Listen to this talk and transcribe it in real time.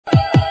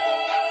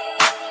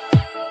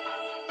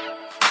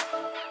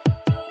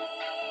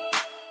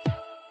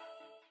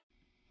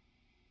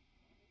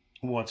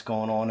What's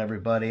going on,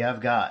 everybody?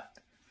 I've got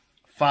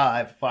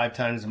five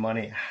times the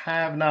money.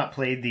 Have not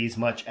played these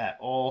much at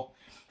all.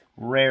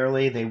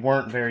 Rarely. They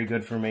weren't very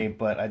good for me,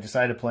 but I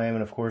decided to play them,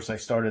 and of course I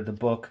started the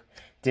book.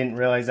 Didn't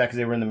realize that because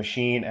they were in the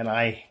machine, and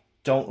I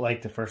don't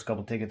like the first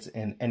couple tickets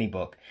in any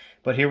book.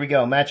 But here we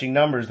go. Matching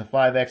numbers. The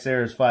 5X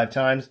there is 5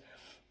 times.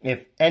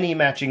 If any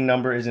matching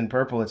number is in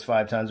purple, it's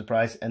 5 times the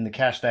price, and the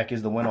cash stack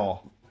is the win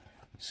all.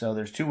 So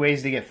there's 2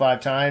 ways to get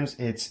 5 times.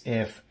 It's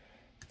if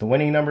the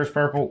winning number is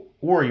purple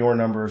or your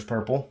number is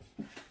purple.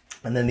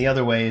 And then the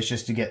other way is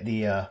just to get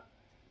the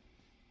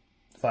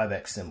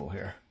 5X symbol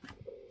here.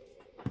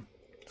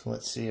 So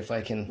let's see if I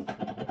can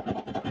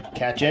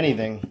catch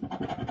anything.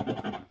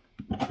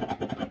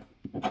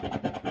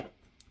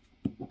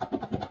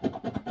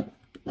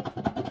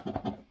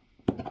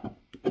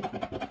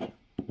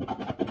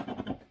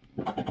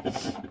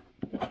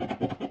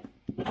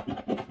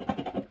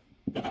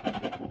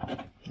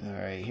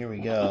 Alright, here we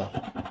go.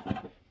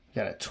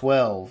 Got a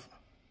 12.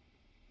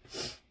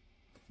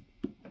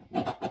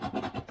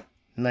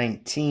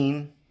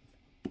 19,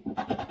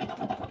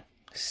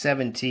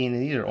 17,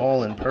 and these are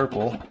all in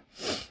purple.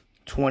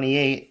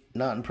 28,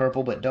 not in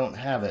purple, but don't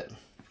have it.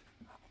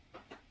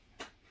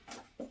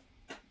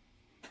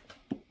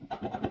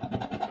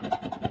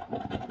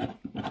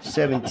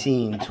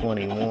 (17),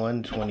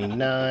 21,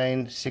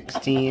 29,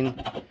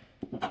 16,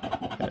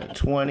 got a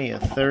 20, a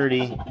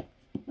 30,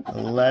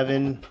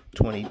 11,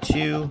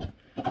 22,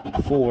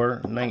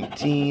 4,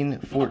 19,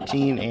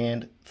 14,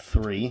 and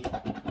 3.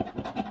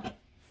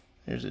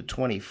 There's a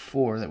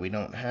 24 that we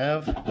don't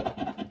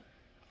have.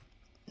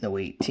 No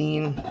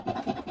 18.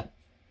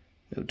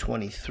 No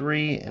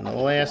 23. And the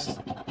last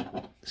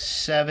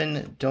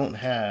 7 don't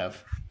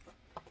have.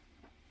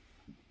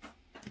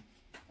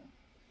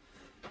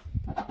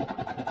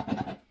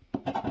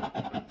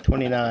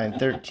 (29,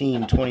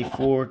 13,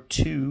 24,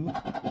 2,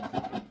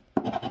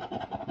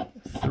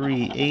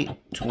 3, 8,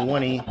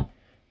 20,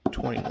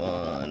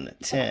 21,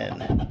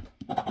 10,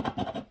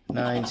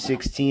 9,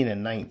 16,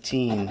 and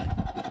 19.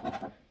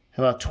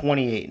 How about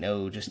 28?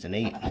 No, just an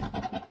 8.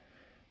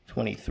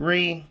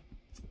 23.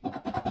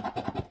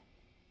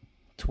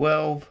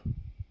 12.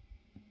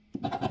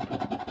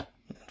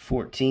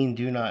 14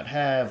 do not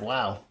have.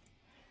 Wow.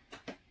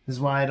 This is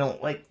why I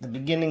don't like the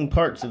beginning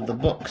parts of the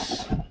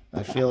books.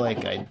 I feel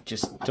like I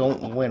just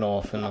don't win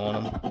often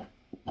on them.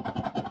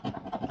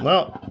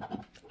 Well,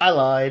 I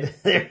lied.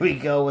 There we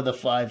go with the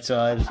 5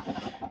 times.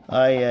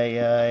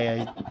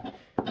 I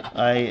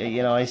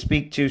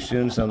speak too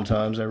soon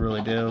sometimes. I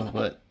really do,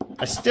 but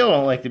I still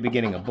don't like the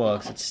beginning of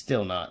books. It's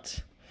still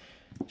not.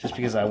 Just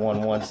because I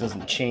won once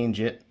doesn't change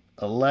it.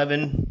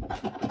 11.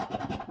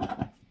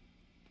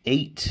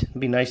 8. It'd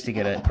be nice to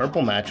get a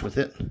purple match with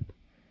it.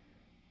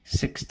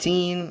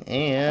 16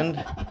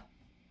 and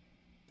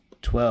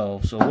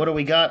 12. So what do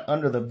we got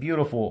under the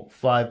beautiful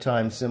 5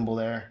 times symbol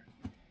there?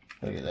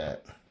 Look at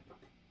that.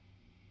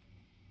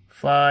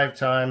 5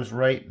 times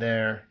right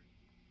there.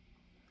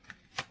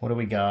 What do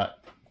we got?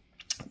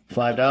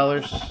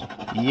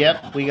 $5.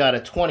 Yep, we got a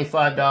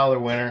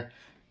 $25 winner.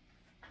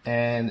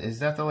 And is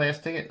that the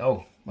last ticket?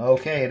 Oh,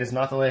 okay, it is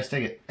not the last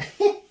ticket.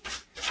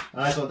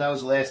 I thought that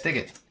was the last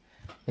ticket.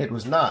 It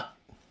was not.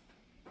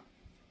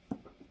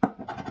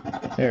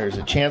 There's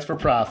a chance for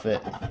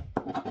profit.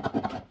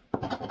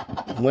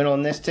 Win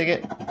on this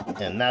ticket,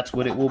 and that's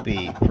what it will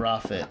be.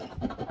 Profit.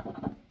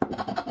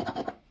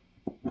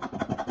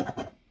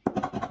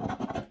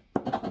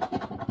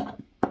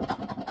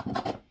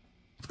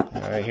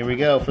 Alright, here we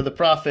go for the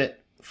profit.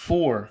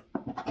 4,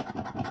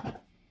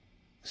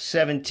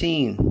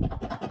 17,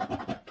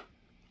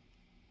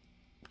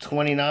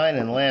 29,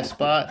 and last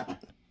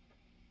spot,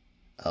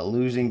 a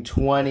losing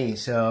 20.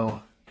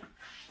 So,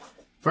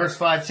 first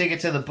 5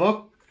 tickets of the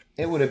book,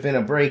 it would have been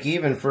a break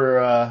even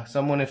for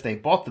someone if they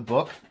bought the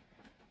book.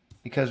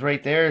 Because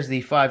right there is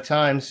the 5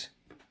 times.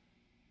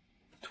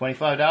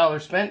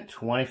 $25 spent,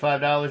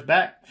 $25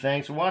 back.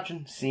 Thanks for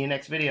watching. See you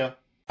next video.